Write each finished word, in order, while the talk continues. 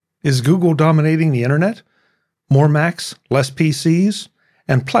Is Google dominating the internet? More Macs, less PCs,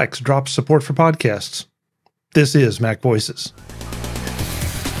 and Plex drops support for podcasts. This is Mac Voices.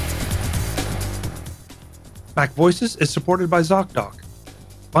 Mac Voices is supported by ZocDoc.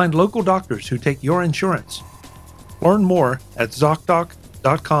 Find local doctors who take your insurance. Learn more at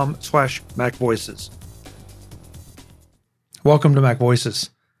ZocDoc.com/MacVoices. Welcome to Mac Voices.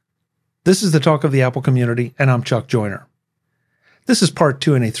 This is the talk of the Apple community, and I'm Chuck Joyner. This is part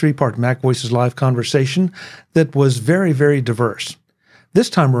 2 in a 3-part Mac Voices live conversation that was very, very diverse. This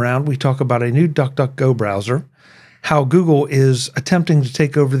time around, we talk about a new DuckDuckGo browser, how Google is attempting to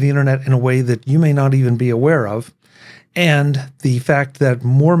take over the internet in a way that you may not even be aware of, and the fact that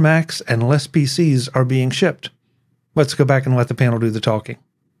more Macs and less PCs are being shipped. Let's go back and let the panel do the talking.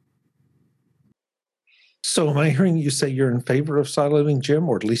 So am I hearing you say you're in favor of sideloading, Jim,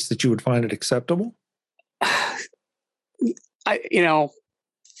 or at least that you would find it acceptable? I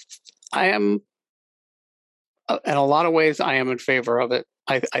am, in a lot of ways, I am in favor of it.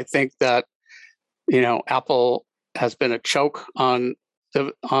 I think that, Apple has been a choke on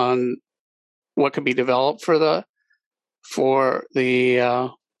what could be developed for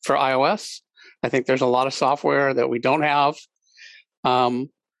iOS. I think there's a lot of software that we don't have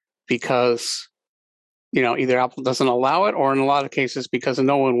because, either Apple doesn't allow it, or in a lot of cases because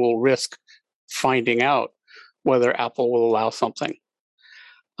no one will risk finding out whether Apple will allow something.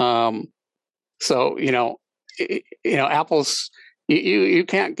 Apple's, you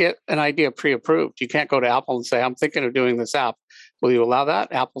can't get an idea pre-approved. You can't go to Apple and say, I'm thinking of doing this app. Will you allow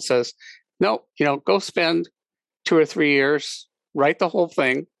that? Apple says, no, go spend 2 or 3 years, write the whole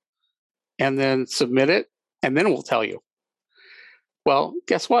thing, and then submit it, and then we'll tell you. Well,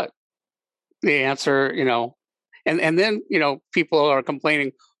 guess what? The answer, and then, people are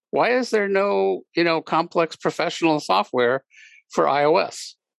complaining, why is there no, complex professional software for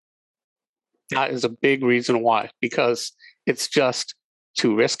iOS? That is a big reason why, because it's just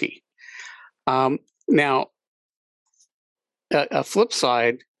too risky. Now, a flip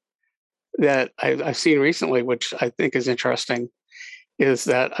side that I've seen recently, which I think is interesting, is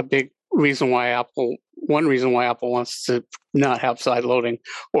that one reason why Apple wants to not have side loading,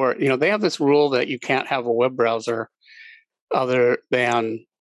 or, they have this rule that you can't have a web browser other than,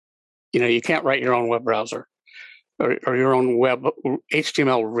 you can't write your own web browser or your own web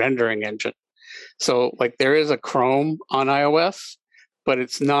HTML rendering engine. So there is a Chrome on iOS, but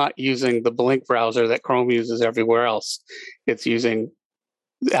it's not using the Blink browser that Chrome uses everywhere else. It's using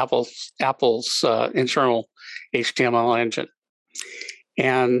Apple's internal HTML engine.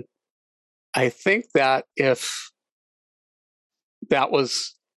 And I think that if that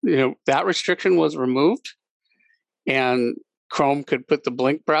was, that restriction was removed and Chrome could put the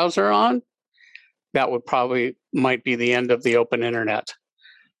Blink browser on, that might be the end of the open internet.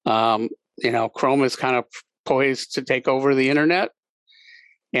 Chrome is kind of poised to take over the internet,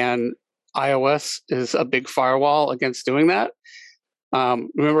 and iOS is a big firewall against doing that.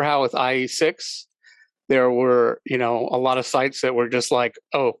 Remember how with IE6, there were, a lot of sites that were just like,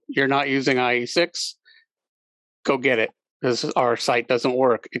 oh, you're not using IE6? Go get it, because our site doesn't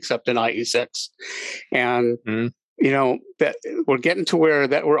work except in IE6. And that we're getting to where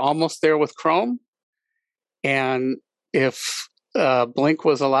that we're almost there with Chrome. And if Blink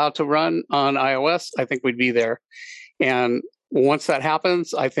was allowed to run on iOS, I think we'd be there. And once that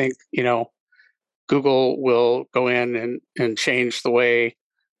happens, I think, Google will go in and change the way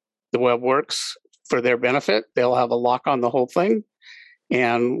the web works for their benefit. They'll have a lock on the whole thing,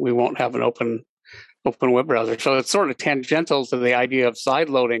 and we won't have an open web browser. So it's sort of tangential to the idea of side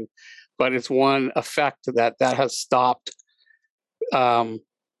loading, but it's one effect that has stopped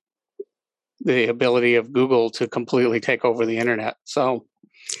the ability of Google to completely take over the internet. So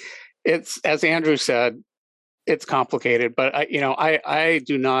it's, as Andrew said, it's complicated, but I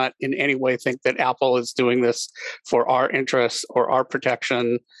do not in any way think that Apple is doing this for our interests or our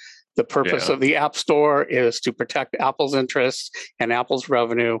protection. The purpose of the App Store is to protect Apple's interests and Apple's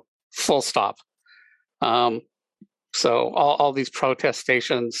revenue, full stop. So all these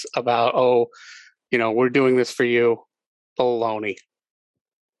protestations about, we're doing this for you, baloney.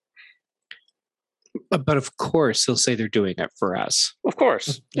 But of course, they'll say they're doing it for us. Of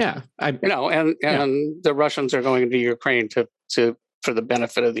course, yeah. And the Russians are going into Ukraine for the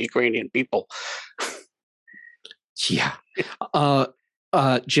benefit of the Ukrainian people. Yeah,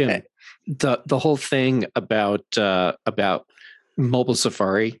 Jim, the whole thing about mobile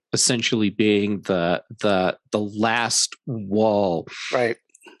Safari essentially being the last wall, right,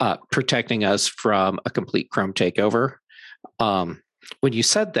 protecting us from a complete Chrome takeover. When you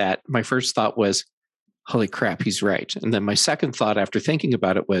said that, my first thought was, holy crap, he's right. And then my second thought after thinking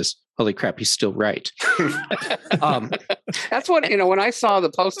about it was, holy crap, he's still right. That's what, when I saw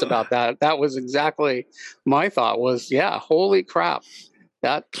the post about that, that was exactly my thought was, yeah, holy crap.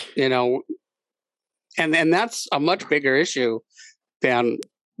 That, and that's a much bigger issue than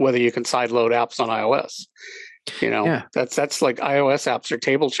whether you can sideload apps on iOS. That's like iOS apps are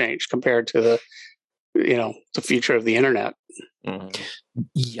table change compared to the future of the internet.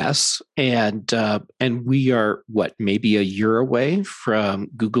 Yes, and we are maybe a year away from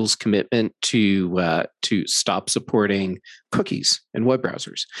Google's commitment to stop supporting cookies in web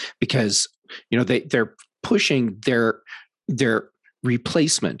browsers, because they're pushing their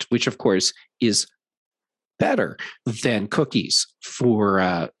replacement, which of course is better than cookies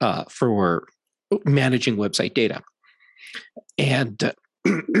for managing website data, and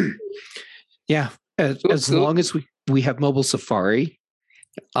yeah, as long as we have mobile Safari,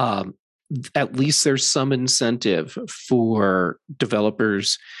 at least there's some incentive for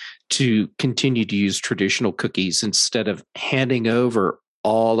developers to continue to use traditional cookies instead of handing over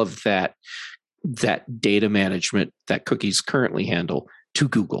all of that data management that cookies currently handle to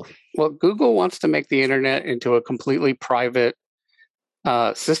Google. Well, Google wants to make the internet into a completely private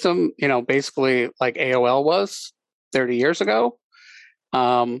system, basically like AOL was 30 years ago,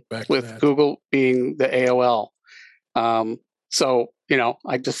 with Google being the AOL. So,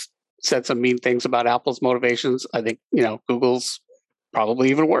 I just said some mean things about Apple's motivations. I think, Google's probably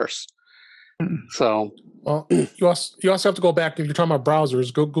even worse. So, well, you also have to go back, if you're talking about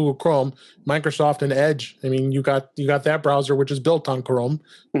browsers, Google Chrome, Microsoft, and Edge. I mean, you got that browser which is built on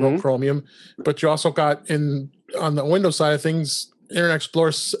Chromium, but you also got on the Windows side of things, Internet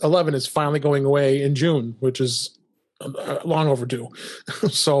Explorer 11 is finally going away in June, which is long overdue.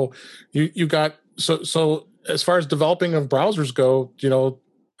 So you got so as far as developing of browsers go,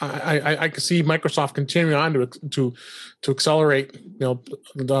 I can see Microsoft continuing on to accelerate,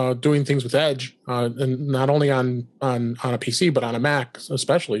 doing things with Edge, and not only on a PC but on a Mac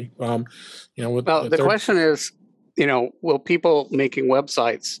especially. The question is, will people making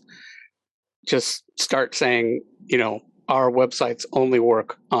websites just start saying, our websites only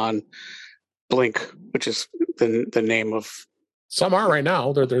work on Blink, which is the name of. Some are right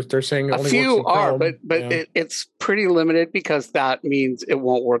now. They're saying it a only few works in are, Chrome. but it's pretty limited because that means it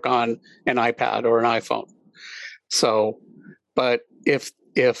won't work on an iPad or an iPhone. So, but if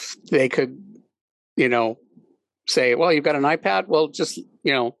they could, say, well, you've got an iPad, well, just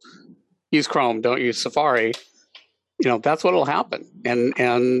use Chrome, don't use Safari. That's what'll happen,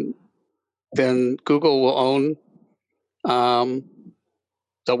 and then Google will own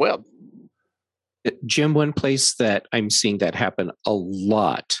the web. Jim, one place that I'm seeing that happen a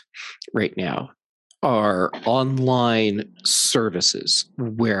lot right now are online services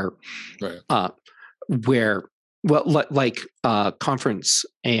where like conference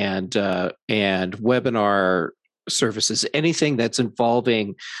and webinar services, anything that's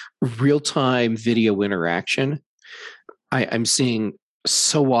involving real-time video interaction. I'm seeing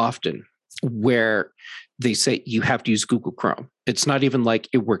so often where they say you have to use Google Chrome. It's not even like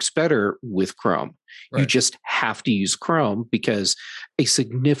it works better with Chrome. Right. You just have to use Chrome because a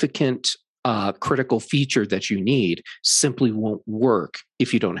significant critical feature that you need simply won't work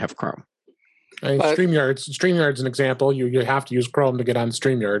if you don't have Chrome. StreamYard's an example. You have to use Chrome to get on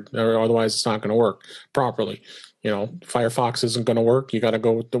StreamYard, or otherwise it's not going to work properly. Firefox isn't going to work. You got to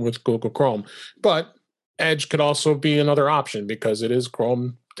go with Google Chrome. But Edge could also be another option because it is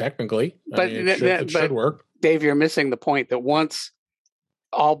Chrome technically. But it should work. Dave, you're missing the point that once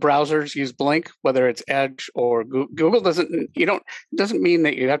all browsers use Blink, whether it's Edge or Google doesn't mean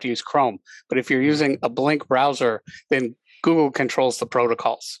that you have to use Chrome. But if you're using a Blink browser, then Google controls the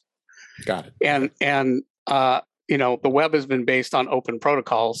protocols. Got it. And the web has been based on open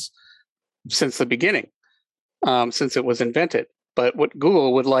protocols since the beginning, since it was invented. But what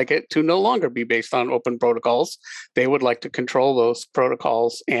Google would like it to no longer be based on open protocols. They would like to control those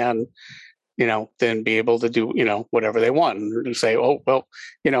protocols and, then be able to do, whatever they want and say, oh, well,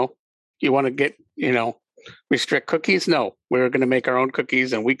 you want to get, restrict cookies? No, we're going to make our own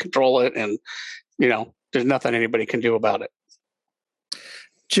cookies and we control it. And, there's nothing anybody can do about it.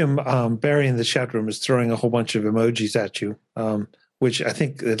 Jim, Barry in the chat room is throwing a whole bunch of emojis at you, which I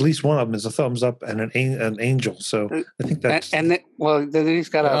think at least one of them is a thumbs up and an angel. So I think that's... then he's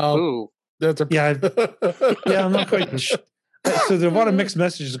got a boo. Yeah, I'm not quite sure. So there are a lot of mixed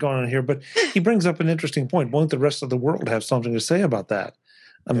messages going on here, but he brings up an interesting point. Won't the rest of the world have something to say about that?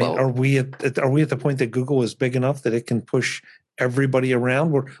 I mean, are we at the point that Google is big enough that it can push everybody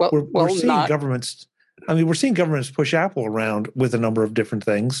around? We're seeing governments. I mean, we're seeing governments push Apple around with a number of different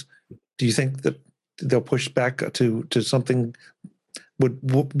things. Do you think that they'll push back to something what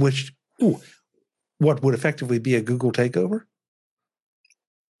would effectively be a Google takeover?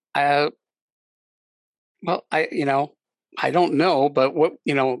 Well, I don't know, but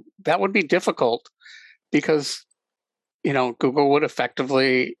that would be difficult because, Google would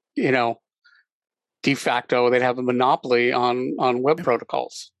effectively, de facto, they'd have a monopoly on web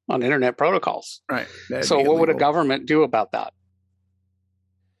protocols, on internet protocols. Right. So what would a government do about that?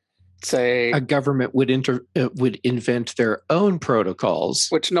 Say a government would invent their own protocols,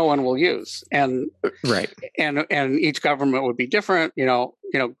 which no one will use, and right, and each government would be different.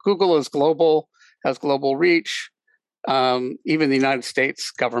 Google is global, has global reach. Even the United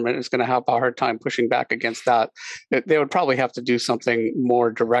States government is going to have a hard time pushing back against that. They would probably have to do something more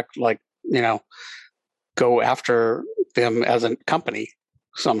direct, like go after them as a company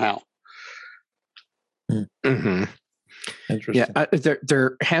somehow. Mm-hmm. Interesting. Yeah,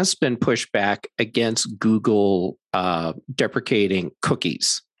 there has been pushback against Google deprecating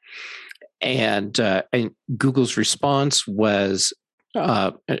cookies, and Google's response was,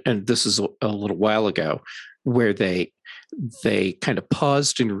 and this is a little while ago, where they kind of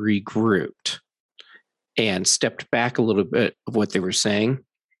paused and regrouped and stepped back a little bit of what they were saying,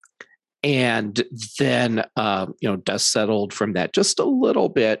 and then dust settled from that just a little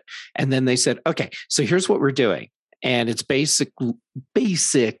bit, and then they said, okay, so here's what we're doing. And it's basically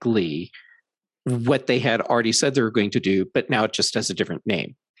what they had already said they were going to do, but now it just has a different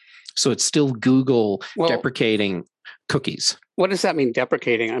name. So it's still Google deprecating cookies. What does that mean,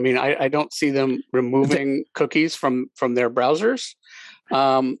 deprecating? I mean, I don't see them removing cookies from their browsers.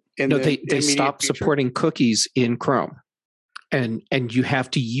 They stopped supporting cookies in Chrome, and you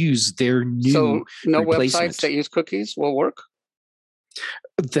have to use their new. So no replacement. Websites that use cookies will work.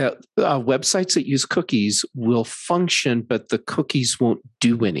 The websites that use cookies will function, but the cookies won't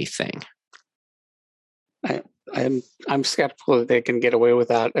do anything. I'm skeptical that they can get away with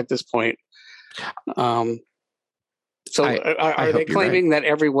that at this point. Are they claiming that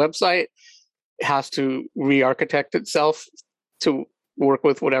every website has to re-architect itself to work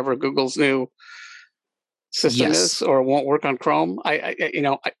with whatever Google's new system is, or won't work on Chrome?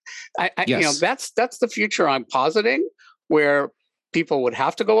 That's the future I'm positing, where people would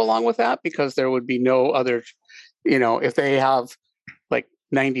have to go along with that because there would be no other, if they have like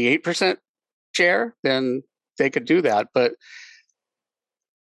 98% share, then they could do that. But,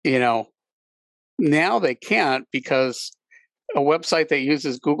 now they can't, because a website that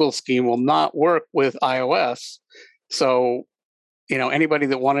uses Google scheme will not work with iOS. So, anybody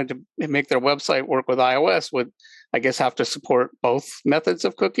that wanted to make their website work with iOS would, I guess, have to support both methods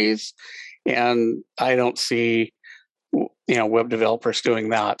of cookies. And I don't see web developers doing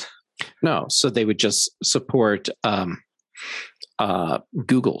that. No, so they would just support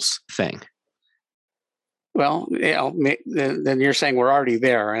Google's thing. Well, then you're saying we're already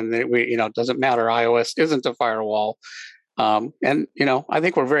there, and it doesn't matter. iOS isn't a firewall, and I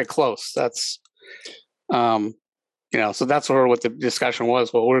think we're very close. That's, so that's what the discussion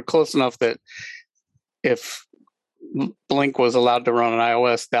was. Well, we're close enough that if Blink was allowed to run on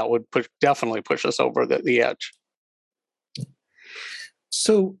iOS, that would definitely push us over the edge.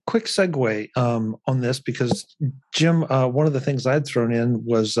 So, quick segue on this, because Jim, one of the things I'd thrown in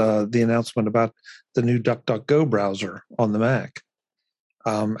was the announcement about the new DuckDuckGo browser on the Mac.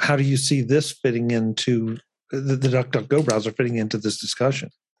 How do you see this fitting into the DuckDuckGo browser fitting into this discussion?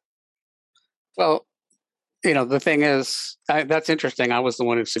 Well, the thing is, that's interesting. I was the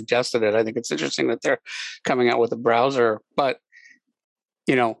one who suggested it. I think it's interesting that they're coming out with a browser, but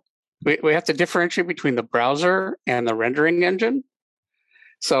we have to differentiate between the browser and the rendering engine.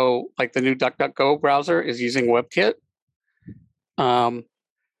 So, like the new DuckDuckGo browser is using WebKit.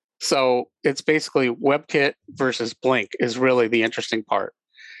 So it's basically WebKit versus Blink is really the interesting part.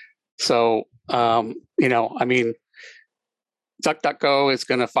 So, DuckDuckGo is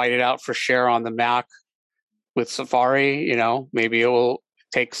going to fight it out for share on the Mac with Safari. Maybe it will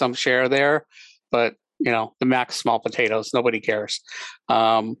take some share there, but the Mac's small potatoes. Nobody cares.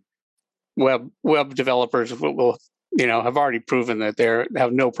 Web developers will have already proven that they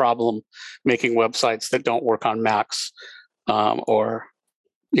have no problem making websites that don't work on Macs,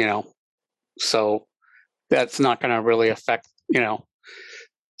 so that's not going to really affect,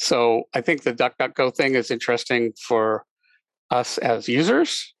 So I think the DuckDuckGo thing is interesting for us as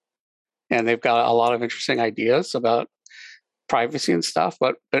users, and they've got a lot of interesting ideas about privacy and stuff.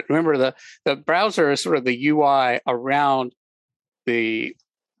 But remember, the browser is sort of the UI around the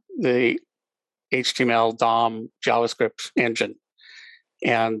HTML, DOM, JavaScript engine.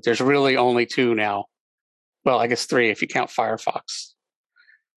 And there's really only two now. Well, I guess three if you count Firefox.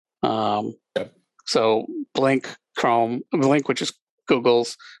 So Blink, Chrome, Blink, which is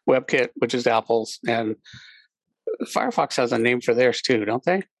Google's, WebKit, which is Apple's, and Firefox has a name for theirs too, don't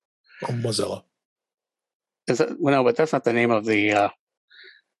they? Mozilla. Is it? Well, no, but that's not the name of the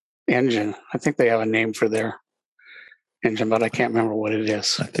engine. I think they have a name for their engine, but I can't remember what it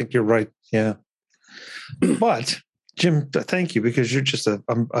is. I think you're right. Yeah. But Jim, thank you, because you're just a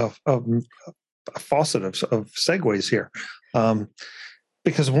faucet of segues here.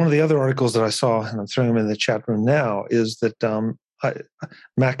 Because one of the other articles that I saw, and I'm throwing them in the chat room now, is that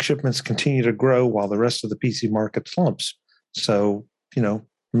Mac shipments continue to grow while the rest of the PC market slumps. So,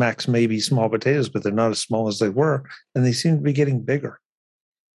 Macs may be small potatoes, but they're not as small as they were, and they seem to be getting bigger.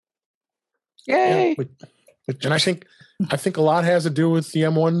 Yay! Yeah, and I think a lot has to do with the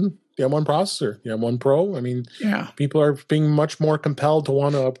M1 processor, the M1 Pro. I mean, people are being much more compelled to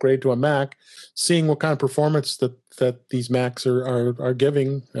want to upgrade to a Mac, seeing what kind of performance that these Macs are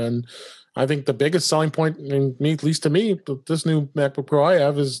giving. And I think the biggest selling point, at least to me, this new MacBook Pro I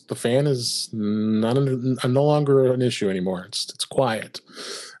have, is the fan is no longer an issue anymore. It's quiet,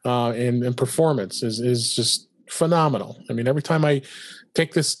 and performance is just phenomenal. I mean, every time I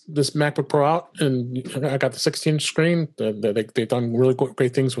take this MacBook Pro out, and I got the 16-inch screen. They've done really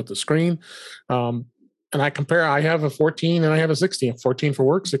great things with the screen. And I compare. I have a 14 and I have a 16. 14 for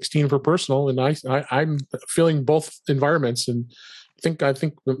work, 16 for personal, and I'm feeling both environments. And I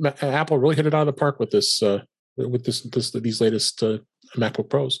think Apple really hit it out of the park with these latest MacBook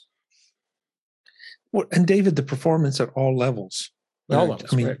Pros. Well, and David, the performance at all levels. All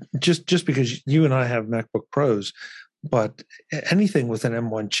levels. I mean, right. just because you and I have MacBook Pros. But anything with an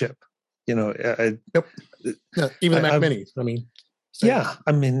M1 chip, yep. Yeah, even the Mac Minis. I mean, yeah,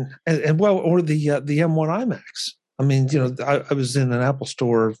 I mean, or the M1 iMacs. I mean, I was in an Apple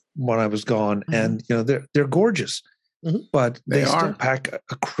store when I was gone, and they're gorgeous, but they still pack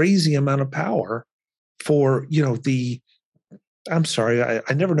a crazy amount of power for I'm sorry, I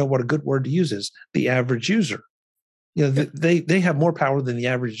never know what a good word to use is, the average user. They have more power than the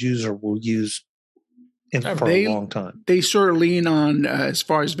average user will use. For a long time. They sort of lean on, as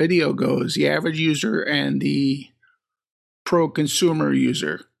far as video goes, the average user and the pro consumer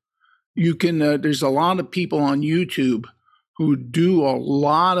user. You can, there's a lot of people on YouTube who do a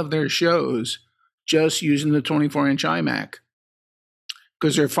lot of their shows just using the 24-inch iMac.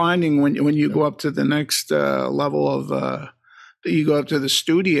 Because they're finding when you go up to the next level of, you go up to the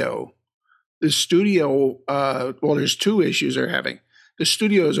studio, there's two issues they're having. The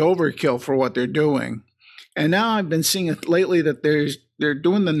studio is overkill for what they're doing. And now I've been seeing it lately that they're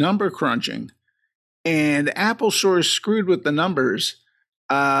doing the number crunching, and Apple sort of screwed with the numbers.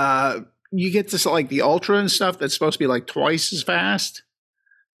 You get this like the Ultra and stuff that's supposed to be like twice as fast.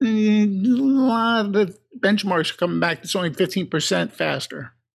 A lot of the benchmarks are coming back. It's only 15%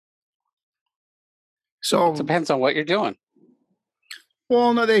 faster. So it depends on what you're doing.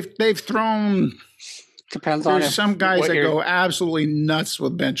 Well, no, they've thrown. Depends on. There's some guys that go absolutely nuts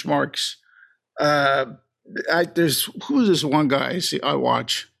with benchmarks. Who's this one guy I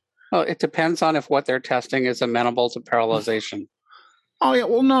watch? Well, it depends on if what they're testing is amenable to parallelization. Oh yeah,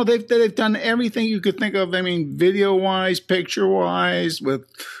 well no, they've done everything you could think of. I mean, video wise, picture wise. They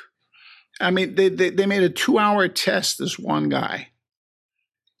made a 2-hour test. This one guy,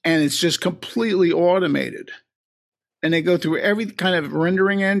 and it's just completely automated. And they go through every kind of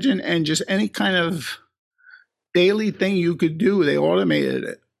rendering engine and just any kind of daily thing you could do. They automated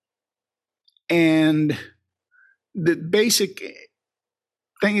it. And the basic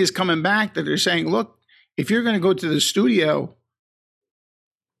thing is coming back that they're saying, look, if you're going to go to the studio,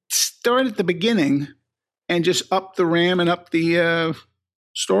 start at the beginning and just up the RAM and up the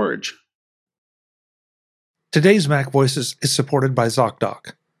storage. Today's Mac Voices is supported by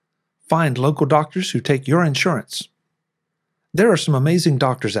ZocDoc. Find local doctors who take your insurance. There are some amazing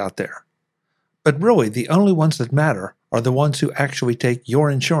doctors out there, but really the only ones that matter are the ones who actually take your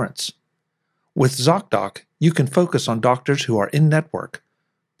insurance. With ZocDoc, you can focus on doctors who are in-network,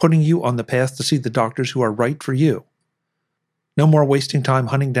 putting you on the path to see the doctors who are right for you. No more wasting time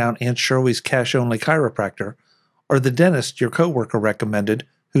hunting down Aunt Shirley's cash-only chiropractor or the dentist your coworker recommended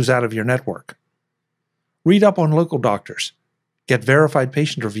who's out of your network. Read up on local doctors, get verified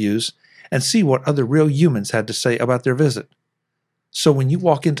patient reviews, and see what other real humans had to say about their visit. So when you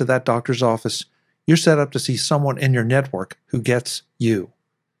walk into that doctor's office, you're set up to see someone in your network who gets you.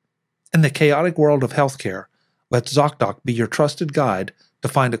 In the chaotic world of healthcare, let ZocDoc be your trusted guide to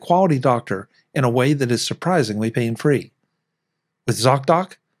find a quality doctor in a way that is surprisingly pain-free. With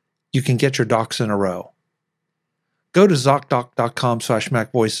ZocDoc, you can get your docs in a row. Go to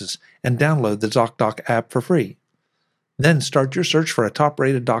ZocDoc.com/MacVoices and download the ZocDoc app for free. Then start your search for a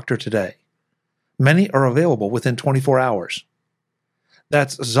top-rated doctor today. Many are available within 24 hours.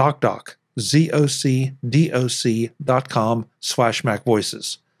 That's ZocDoc,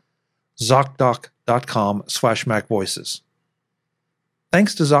 ZocDoc.com/MacVoices. ZocDoc.com/MacVoices.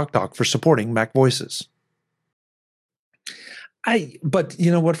 Thanks to ZocDoc for supporting Mac Voices. But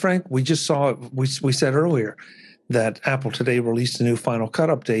you know what, Frank? We just saw, we said earlier that Apple today released a new Final Cut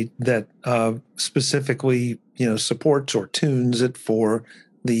update that specifically, supports or tunes it for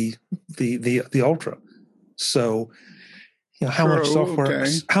the Ultra. So, how much software? Okay.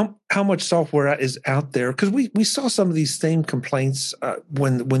 How much software is out there? Because we saw some of these same complaints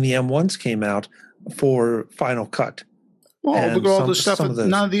when the M1s came out for Final Cut. Well, look at all the stuff.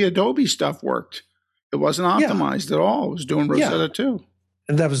 None of the Adobe stuff worked. It wasn't optimized at all. It was doing Rosetta 2.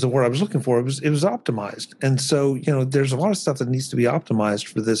 And that was the word I was looking for. It was optimized. And so, there's a lot of stuff that needs to be optimized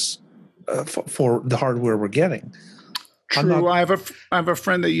for this, for the hardware we're getting. True. I have a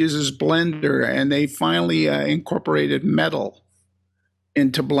friend that uses Blender, and they finally incorporated Metal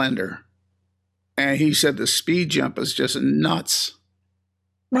into Blender. And he said the speed jump is just nuts.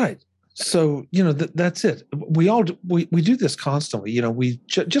 Right. So, that's it. We all we do this constantly. We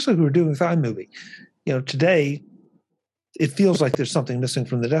just like we were doing with iMovie. Today it feels like there's something missing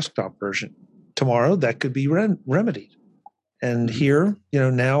from the desktop version. Tomorrow that could be remedied. And here,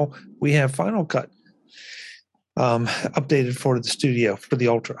 now we have Final Cut updated for the studio, for the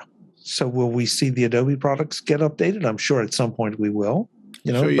Ultra. So will we see the Adobe products get updated? I'm sure at some point we will.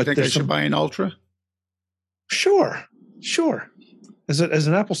 So you think I should buy an Ultra? Sure. As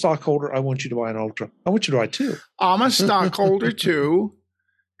an Apple stockholder, I want you to buy an Ultra. I want you to buy two. I'm a stockholder too.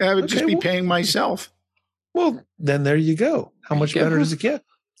 I would just be paying myself. Well, then there you go. How much better does it get?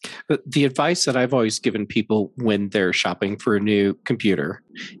 The advice that I've always given people when they're shopping for a new computer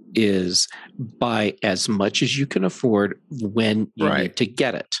is buy as much as you can afford when you need to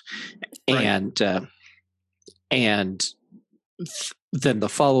get it. Right. And then the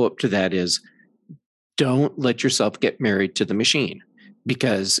follow-up to that is don't let yourself get married to the machine.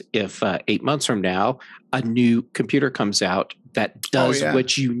 Because if 8 months from now, a new computer comes out that does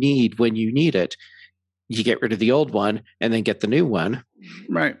what you need when you need it, you get rid of the old one and then get the new one.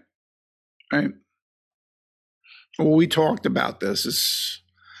 Right. Well, we talked about this.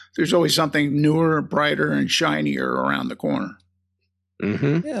 There's always something newer, brighter, and shinier around the corner.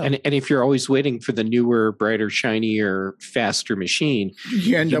 Mm-hmm. Yeah. And if you're always waiting for the newer, brighter, shinier, faster machine,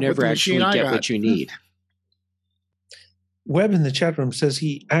 you never actually get what you need. Webb in the chat room says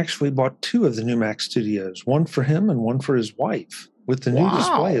he actually bought 2 of the new Mac Studios, one for him and one for his wife, with the new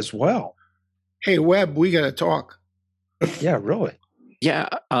display as well. Hey, Webb, we got to talk. Yeah, really. Yeah.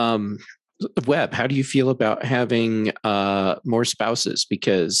 Webb, how do you feel about having more spouses?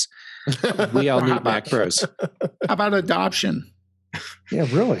 Because we all need Mac Pros. How about adoption? Yeah,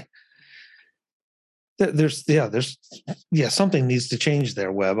 really. There's something needs to change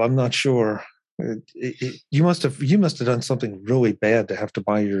there, Webb. I'm not sure. You must have done something really bad to have to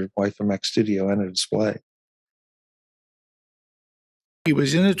buy your wife a Mac Studio and a display. He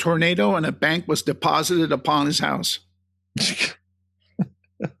was in a tornado and a bank was deposited upon his house.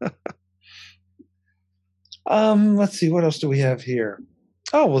 Let's see, what else do we have here?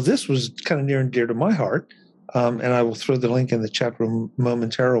 Oh, well, this was kind of near and dear to my heart, and I will throw the link in the chat room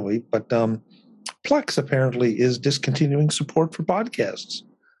momentarily. But Plex apparently is discontinuing support for podcasts.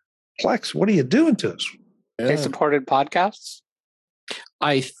 Plex, what are you doing to us? They supported podcasts?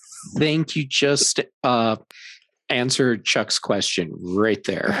 I think you just answered Chuck's question right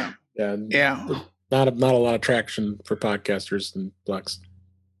there. Yeah. Not a lot of traction for podcasters in Plex.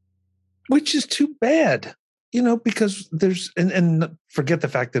 Which is too bad, because there's, and forget the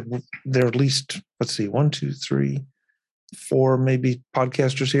fact that there are at least, 1, 2, 3, 4 maybe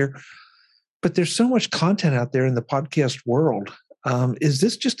podcasters here. But there's so much content out there in the podcast world. Is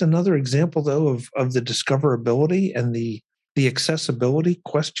this just another example, though, of the discoverability and the accessibility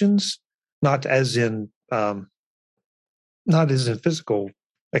questions? Not as in physical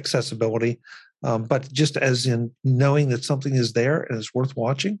accessibility, but just as in knowing that something is there and it's worth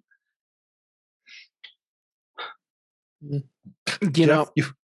watching. You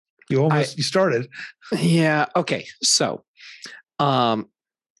started. Yeah. Okay. So, I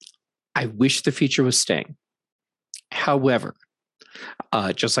wish the feature was staying. However,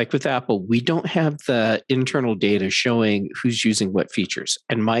 just like with Apple, we don't have the internal data showing who's using what features.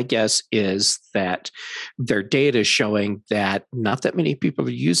 And my guess is that their data is showing that not that many people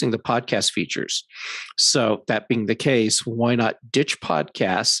are using the podcast features. So that being the case, why not ditch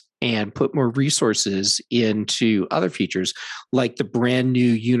podcasts and put more resources into other features like the brand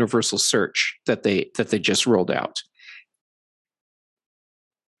new universal search that they just rolled out?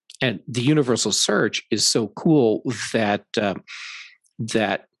 And the universal search is so cool that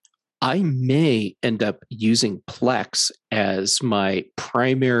that I may end up using Plex as my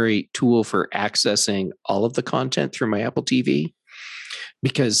primary tool for accessing all of the content through my Apple TV,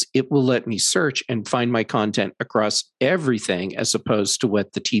 because it will let me search and find my content across everything, as opposed to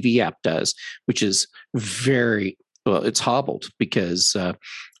what the TV app does, which is very, well, it's hobbled because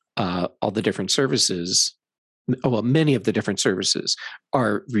all the different services, well, many of the different services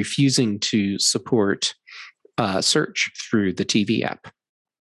are refusing to support search through the TV app.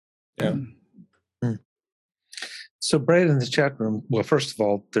 Yeah. So, Brad, in the chat room, well, first of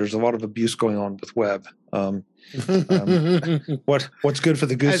all, there's a lot of abuse going on with web. What's good for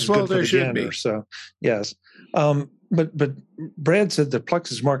the goose As is well good for there the should gander. be. So, yes. But Brad said that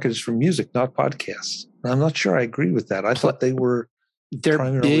Plex's market is for music, not podcasts. I'm not sure I agree with that. I thought they were They're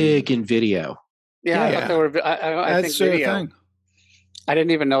primarily big in video. Yeah, I Yeah. thought they were. I think That's their video. thing. I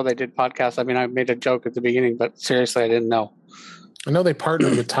didn't even know they did podcasts. I mean, I made a joke at the beginning, but seriously, I didn't know. I know they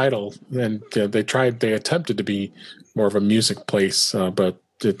partnered with Tidal, and they attempted to be more of a music place, but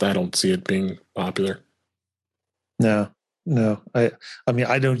I don't see it being popular. No. I mean,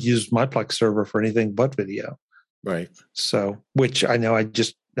 I don't use my Plex server for anything but video. Right. So, which I know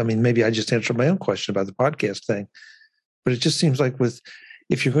maybe I just answered my own question about the podcast thing, but it just seems like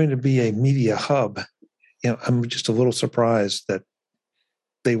if you're going to be a media hub, I'm just a little surprised that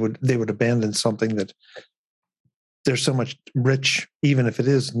they would abandon something that there's so much rich, even if it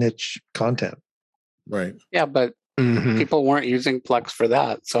is niche content. Right. Yeah, but people weren't using Plex for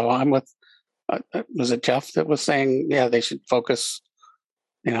that. So I'm with, was it Jeff that was saying, yeah, they should focus,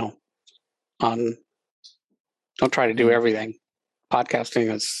 on, don't try to do everything. Podcasting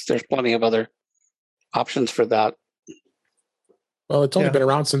there's plenty of other options for that. Well, it's only been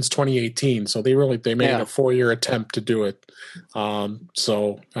around since 2018, so they made a 4-year attempt to do it.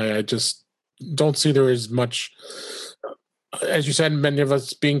 So I just don't see there is much. As you said, many of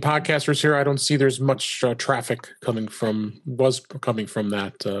us being podcasters here, I don't see there's much traffic coming from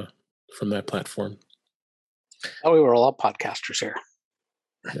that platform. Oh, we were all podcasters here.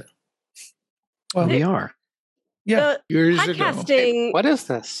 Yeah. Well, We are. Yeah. Years Podcasting, What is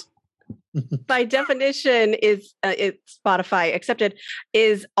this? by definition, is it's Spotify accepted,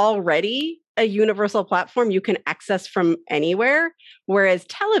 is already a universal platform you can access from anywhere, whereas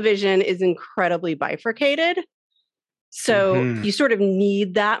television is incredibly bifurcated. So you sort of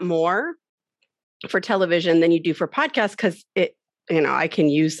need that more for television than you do for podcasts, because I can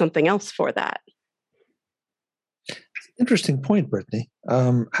use something else for that. Interesting point, Brittany.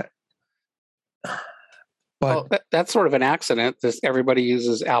 Well, that's sort of an accident. Everybody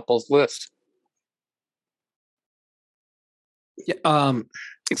uses Apple's list,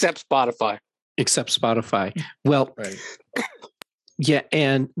 except Spotify. Well, Right. yeah,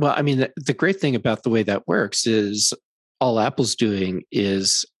 and I mean, the great thing about the way that works is all Apple's doing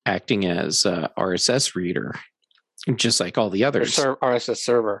is acting as a RSS reader, just like all the others, RSS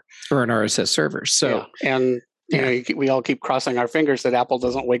server, or an RSS server. So, and we all keep crossing our fingers that Apple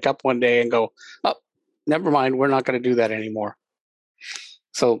doesn't wake up one day and go, "Oh, never mind, we're not going to do that anymore."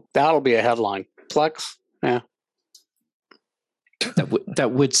 So that'll be a headline. Plex, yeah.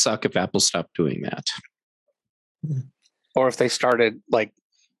 that would suck if Apple stopped doing that. Or if they started like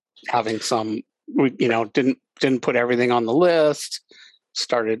having some, didn't put everything on the list,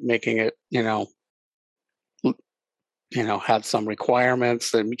 started making it, had some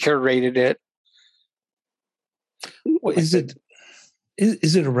requirements that curated it. Well, is it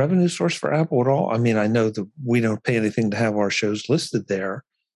a revenue source for Apple at all? I mean, I know that we don't pay anything to have our shows listed there.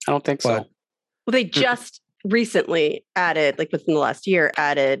 I don't think so. Well, they just recently added, like within the last year,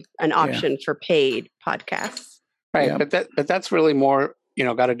 added an option for paid podcasts. Right, Yeah. but that's really more,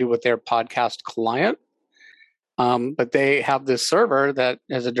 got to do with their podcast client. But they have this server that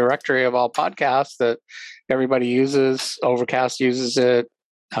is a directory of all podcasts that everybody uses. Overcast uses it.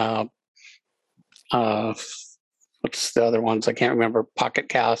 What's the other ones? I can't remember. Pocket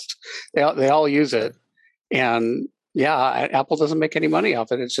Cast. They all use it. And yeah, Apple doesn't make any money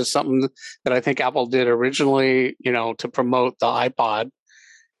off it. It's just something that I think Apple did originally, to promote the iPod.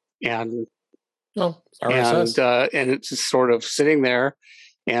 And RSS. and it's just sort of sitting there,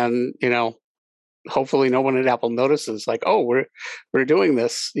 and hopefully no one at Apple notices, like, oh, we're doing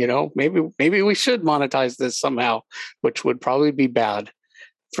this. Maybe we should monetize this somehow, which would probably be bad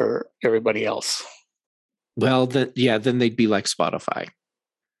for everybody else. Well, then they'd be like Spotify.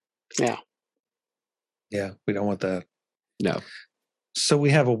 Yeah, we don't want that. No. So we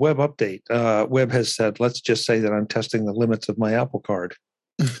have a web update. Web has said, let's just say that I'm testing the limits of my Apple Card.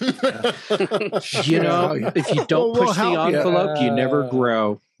 If you don't push the envelope, you never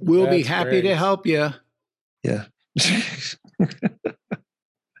grow. We'll be That's happy great. to help you. Yeah.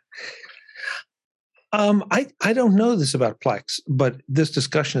 I don't know this about Plex, but this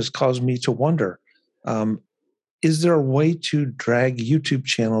discussion has caused me to wonder, is there a way to drag YouTube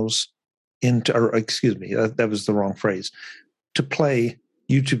channels into, or excuse me, that was the wrong phrase, to play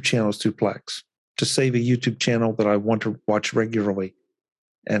YouTube channels through Plex, to save a YouTube channel that I want to watch regularly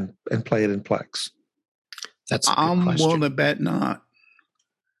and play it in Plex? That's a good I'm question. willing to bet not.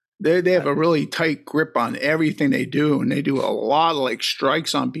 They have a really tight grip on everything they do, and they do a lot of like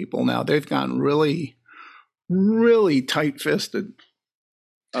strikes on people now. They've gotten really, really tight-fisted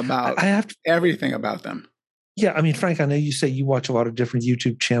about I have to, everything about them. yeah, I mean, Frank, I know you say you watch a lot of different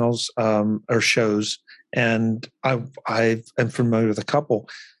YouTube channels or shows, and I am familiar with a couple.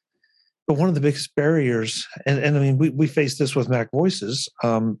 But one of the biggest barriers, and I mean, we face this with Mac Voices,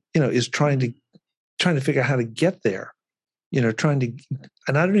 is trying to figure out how to get there. And I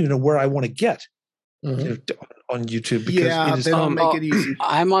don't even know where I want to get on YouTube, because they don't make it easy.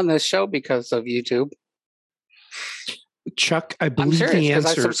 I'm on this show because of YouTube. Chuck, I I'm believe serious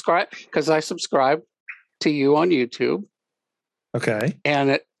the answer. because I subscribe to you on YouTube, okay,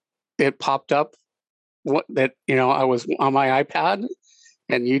 and it popped up I was on my iPad,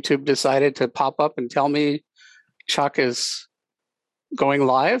 and YouTube decided to pop up and tell me Chuck is going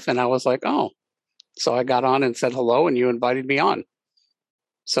live, and I was like, oh. So I got on and said hello, and you invited me on.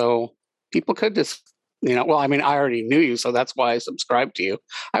 So people could just, well, I mean, I already knew you, so that's why I subscribed to you.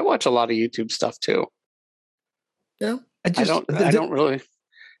 I watch a lot of YouTube stuff too. Yeah, I don't really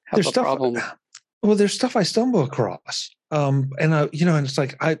have a problem. Well, there's stuff I stumble across, and and it's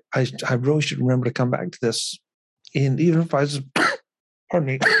like I really should remember to come back to this, and even if I pardon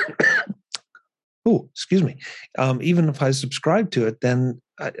me. Oh, excuse me. Even if I subscribe to it, then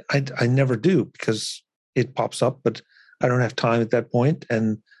I never do, because it pops up, but I don't have time at that point,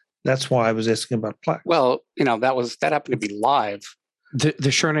 and that's why I was asking about Plex. Well, that happened to be live. The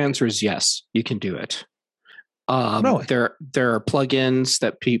short answer is yes, you can do it. Really? There are plugins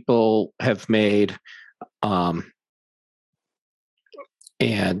that people have made, yeah,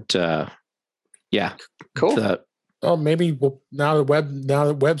 cool. Maybe now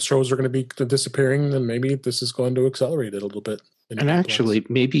that web shows are going to be disappearing, then maybe this is going to accelerate it a little bit. And actually,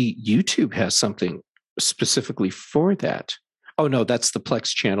 maybe YouTube has something specifically for that. Oh no, that's the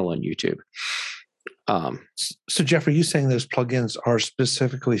Plex channel on YouTube. So Jeff, are you saying those plugins are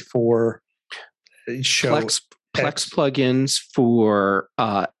specifically for show Plex plugins for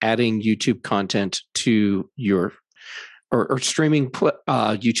adding YouTube content to your or streaming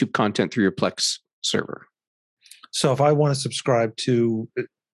YouTube content through your Plex server? So if I want to subscribe to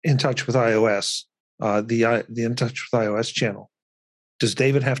In Touch with iOS, the In Touch with iOS channel, does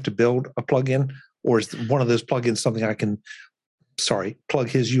David have to build a plugin, or is one of those plugins something I can, plug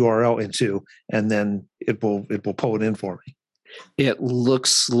his URL into, and then it will pull it in for me? It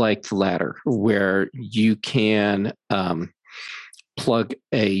looks like the latter, where you can plug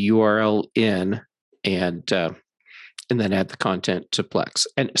a URL in and then add the content to Plex.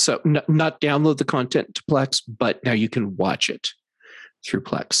 And so not download the content to Plex, but now you can watch it through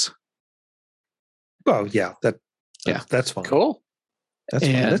Plex. Oh yeah, that's fine. Cool. That's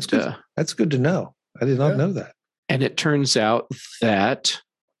fine. That's good. That's good to know. I did not know that. And it turns out that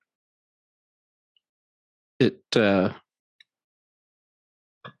the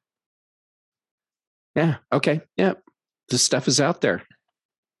stuff is out there.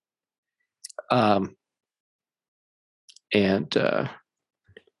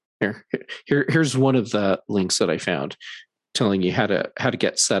 Here's one of the links that I found telling you how to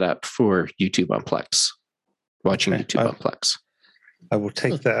get set up for YouTube on Plex, watching YouTube on Plex. I will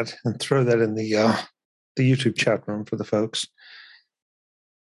take that and throw that in the YouTube chat room for the folks.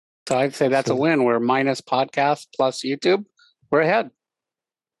 So I'd say that's a win. We're minus podcast plus YouTube. We're ahead.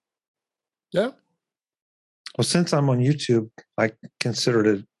 Yeah. Well, since I'm on YouTube, I considered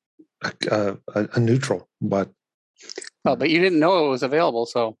it a neutral, but. Oh, but you didn't know it was available,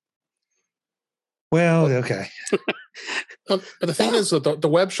 so. Well, okay. But the thing is that the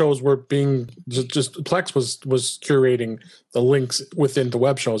web shows were being just Plex was curating the links within the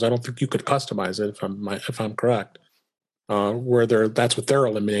web shows. I don't think you could customize it if I'm correct. That's what they're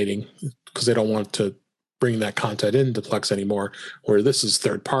eliminating, because they don't want to bring that content into Plex anymore. Where this is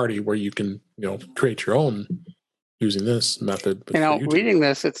third party, where you can create your own using this method. Reading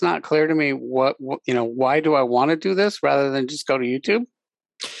this, it's not clear to me what why do I want to do this rather than just go to YouTube?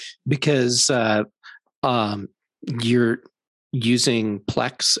 Because you're using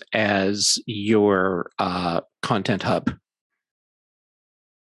Plex as your content hub.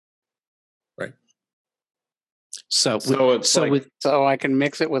 Right. So I can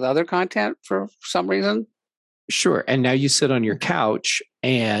mix it with other content for some reason. Sure. And now you sit on your couch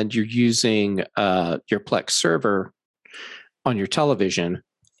and you're using your Plex server on your television,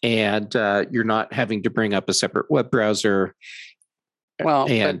 and you're not having to bring up a separate web browser. Well,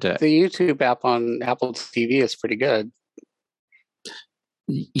 and the YouTube app on Apple TV is pretty good.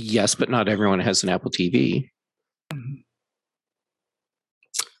 Yes, but not everyone has an Apple TV.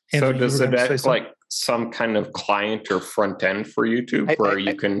 So does it act like some kind of client or front end for YouTube where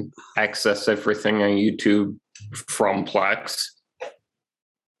you can access everything on YouTube from Plex?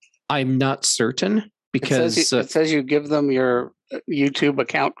 I'm not certain because it says you give them your YouTube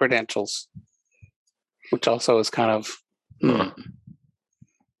account credentials, which also is kind of.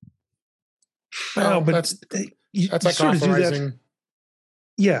 Well, but that's like authorizing.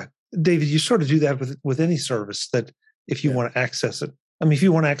 Yeah, David, you sort of do that with any service that if you want to access it. I mean, if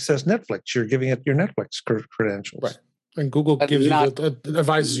you want to access Netflix, you're giving it your Netflix credentials. Right. And Google gives you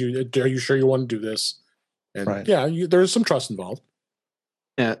advises you, are you sure you want to do this? And right. Yeah, there's some trust involved.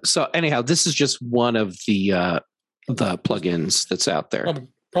 Yeah. So anyhow, this is just one of the plugins that's out there.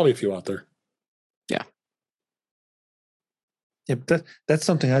 Probably a few out there. Yeah. Yeah, that's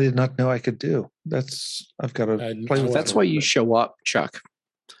something I did not know I could do. I've got to play with. That's why you show up, Chuck,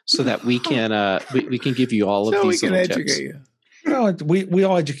 so that we can we can give you all of these little tips. You. No, we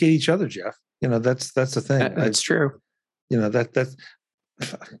all educate each other, Jeff. That's the thing. That's true. That's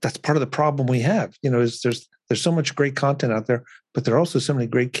part of the problem we have. Is there's so much great content out there, but there are also so many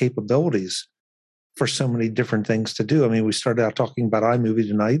great capabilities for so many different things to do. I mean, we started out talking about iMovie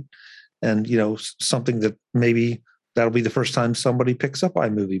tonight, and something that maybe that'll be the first time somebody picks up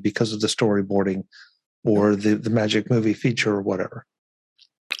iMovie because of the storyboarding or the Magic Movie feature or whatever.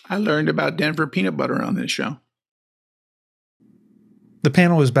 I learned about Denver peanut butter on this show. The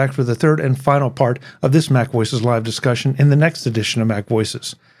panel is back for the third and final part of this Mac Voices live discussion in the next edition of Mac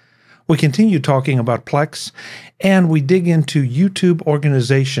Voices. We continue talking about Plex, and we dig into YouTube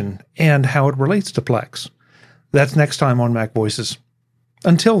organization and how it relates to Plex. That's next time on Mac Voices.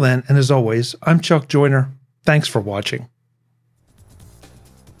 Until then, and as always, I'm Chuck Joyner. Thanks for watching.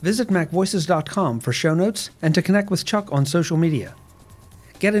 Visit MacVoices.com for show notes and to connect with Chuck on social media.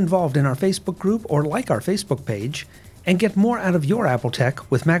 Get involved in our Facebook group or like our Facebook page, and get more out of your Apple tech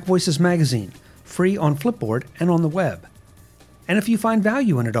with Mac Voices Magazine, free on Flipboard and on the web. And if you find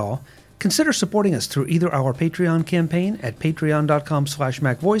value in it all, consider supporting us through either our Patreon campaign at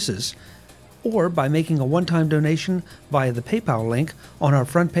patreon.com/MacVoices or by making a one-time donation via the PayPal link on our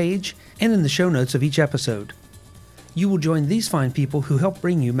front page and in the show notes of each episode. You will join these fine people who help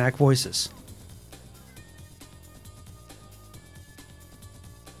bring you Mac Voices.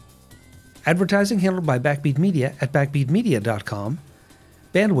 Advertising handled by Backbeat Media at backbeatmedia.com.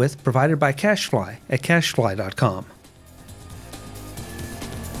 Bandwidth provided by CacheFly at cachefly.com.